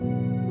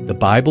The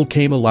Bible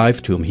came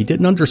alive to him. He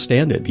didn't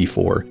understand it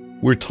before.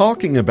 We're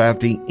talking about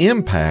the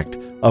impact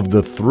of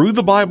the Through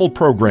the Bible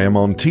program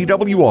on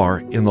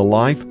TWR in the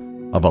life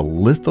of a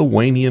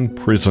Lithuanian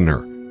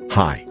prisoner.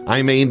 Hi,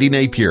 I'm Andy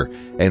Napier,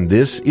 and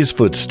this is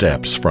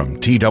Footsteps from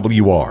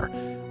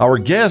TWR. Our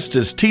guest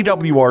is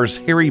TWR's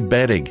Harry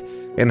Bettig.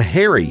 And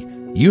Harry,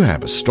 you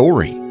have a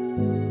story.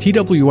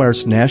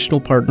 TWR's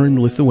national partner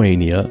in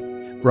Lithuania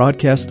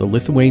broadcasts the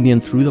Lithuanian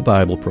Through the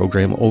Bible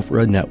program over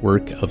a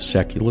network of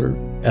secular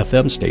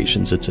FM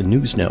stations. It's a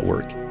news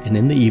network. And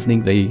in the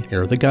evening, they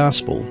air the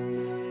gospel.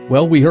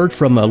 Well, we heard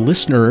from a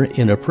listener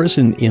in a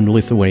prison in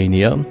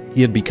Lithuania.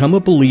 He had become a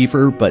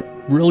believer, but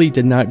really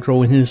did not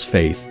grow in his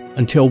faith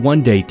until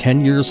one day,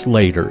 10 years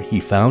later, he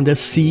found a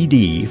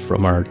CD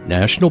from our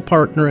national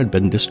partner had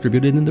been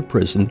distributed in the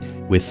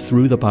prison with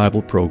Through the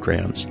Bible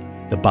programs.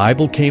 The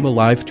Bible came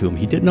alive to him.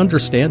 He didn't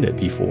understand it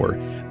before,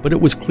 but it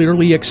was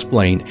clearly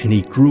explained, and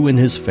he grew in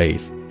his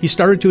faith. He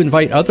started to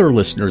invite other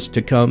listeners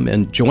to come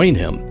and join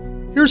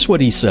him. Here's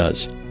what he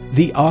says.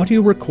 The audio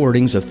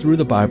recordings of Through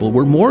the Bible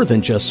were more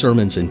than just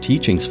sermons and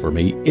teachings for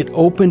me. It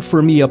opened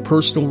for me a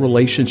personal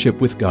relationship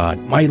with God.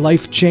 My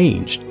life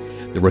changed.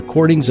 The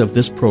recordings of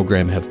this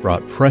program have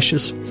brought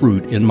precious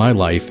fruit in my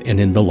life and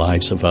in the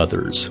lives of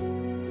others.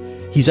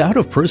 He's out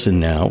of prison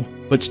now,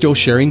 but still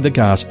sharing the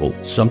gospel,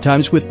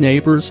 sometimes with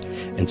neighbors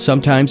and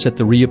sometimes at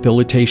the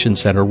rehabilitation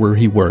center where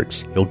he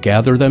works. He'll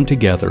gather them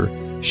together,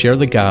 share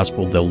the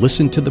gospel, they'll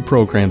listen to the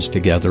programs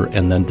together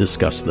and then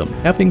discuss them,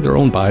 having their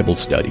own Bible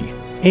study.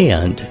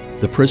 And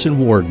the prison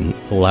warden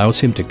allows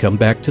him to come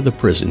back to the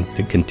prison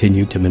to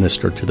continue to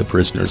minister to the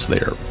prisoners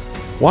there.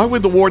 Why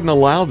would the warden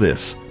allow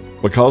this?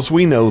 Because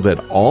we know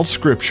that all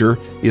Scripture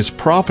is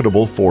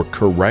profitable for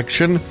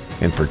correction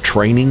and for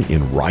training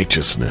in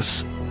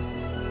righteousness.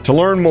 To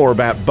learn more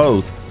about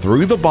both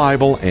Through the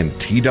Bible and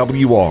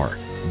TWR,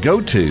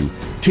 go to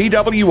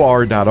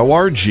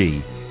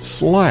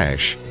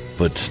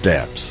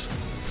twr.org/footsteps.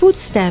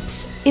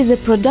 Footsteps is a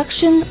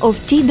production of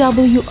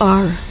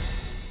TWR.